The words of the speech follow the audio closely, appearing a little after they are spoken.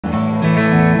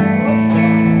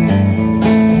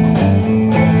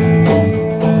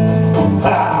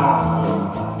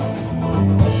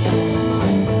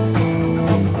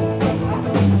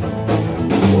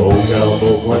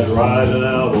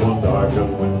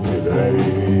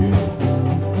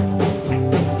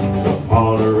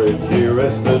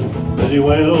he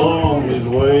went along his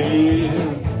way.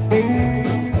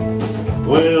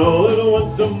 When all at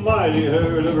once a mighty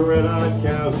herd of red-eyed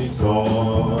cows he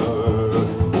saw,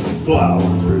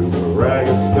 plowing through the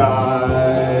ragged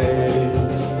sky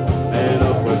and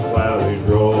up a cloudy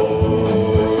draw.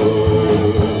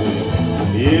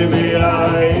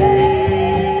 Yippee-yi-yi,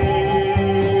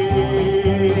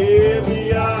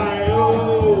 yippee-yi-oh,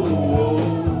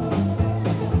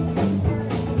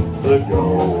 the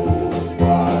ghost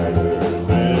riders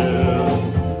in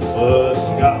the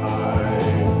sky.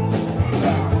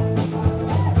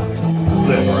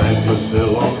 Their brands were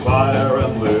still on fire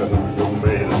and their hooves were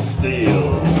made of steel.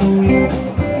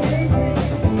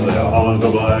 Their horns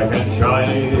were black and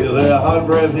shiny, their hot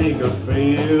breath he could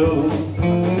feel.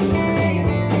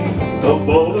 The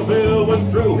boulder field went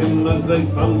through him as they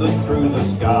thundered through the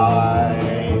sky.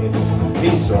 He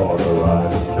saw the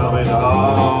riders coming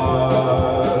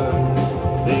hard,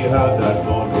 he heard that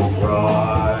mournful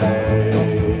cry.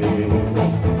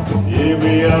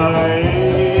 Yippee-yi-yi,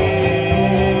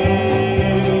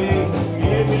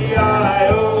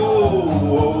 yippee-yi-oh,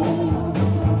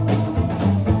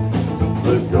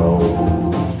 the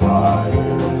ghost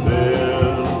riders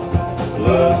in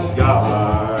the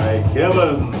sky.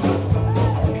 Kevin.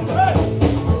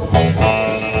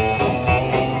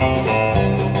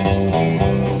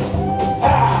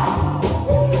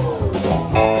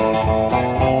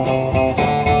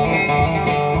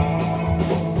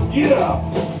 Yeah.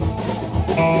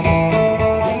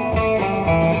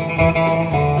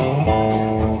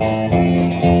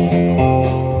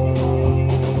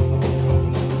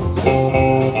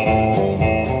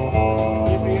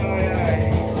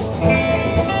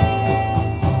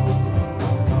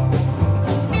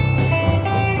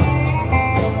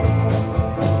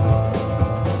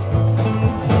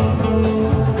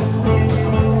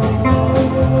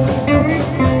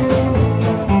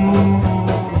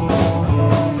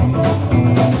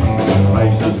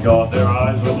 God, their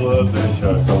eyes were blood, their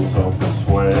shirts all soaked with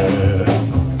sweat.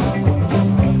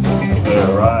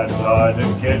 They're riding hard to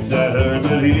catch that herd,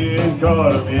 but he ain't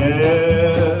caught him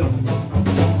yet.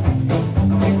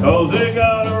 'Cause they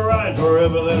gotta ride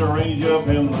forever, then range up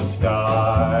in the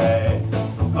sky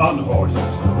on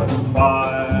horses with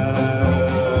fire.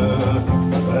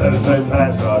 As they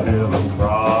pass, I hear them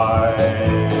cry.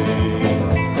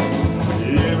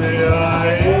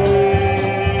 Yippee-yi-yi.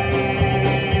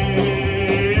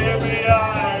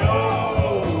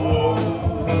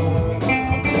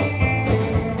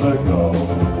 The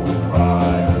ghost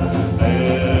riders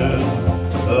in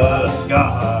the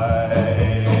sky.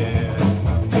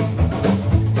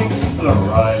 The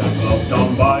riders looked on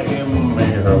by him, he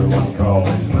heard one call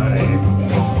his name.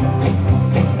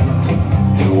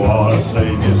 You want to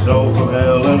save your soul from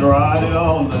hell and ride it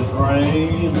on this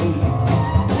range?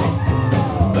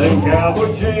 Then cowboy,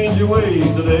 change your ways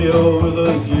today, oh, with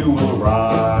us you will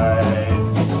ride,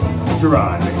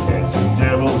 trying to catch the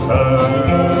devil's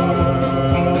herd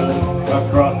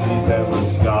across these endless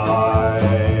skies.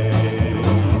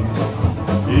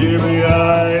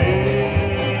 Yippee-yi-yi,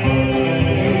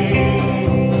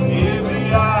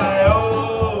 yippee-yi-oh,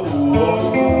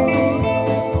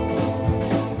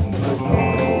 the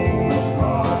ghost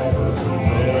riders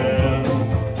in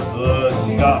the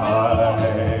sky.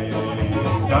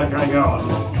 Hang on.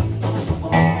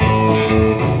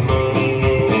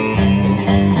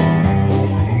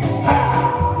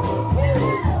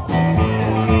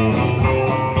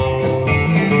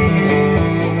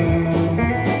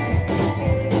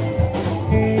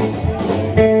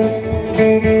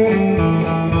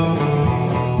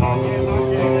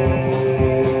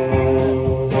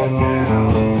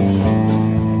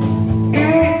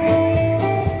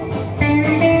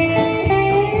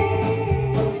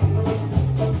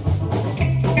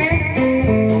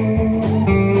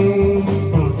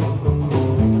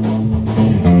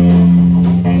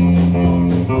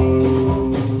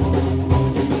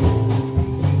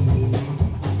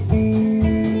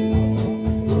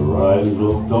 Riders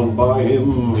looked on by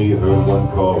him, he heard one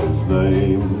call his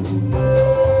name.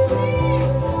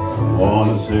 Want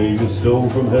to save your soul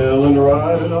from hell and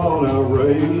ride it on our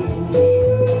range?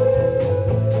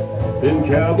 Then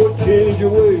cowboy, change your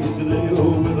ways today,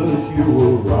 oh, with us you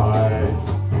will ride,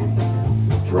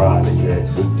 trying to catch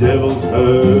the devil's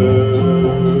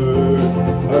herd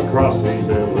across these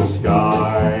endless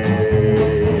skies.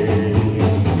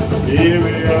 Here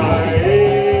we are.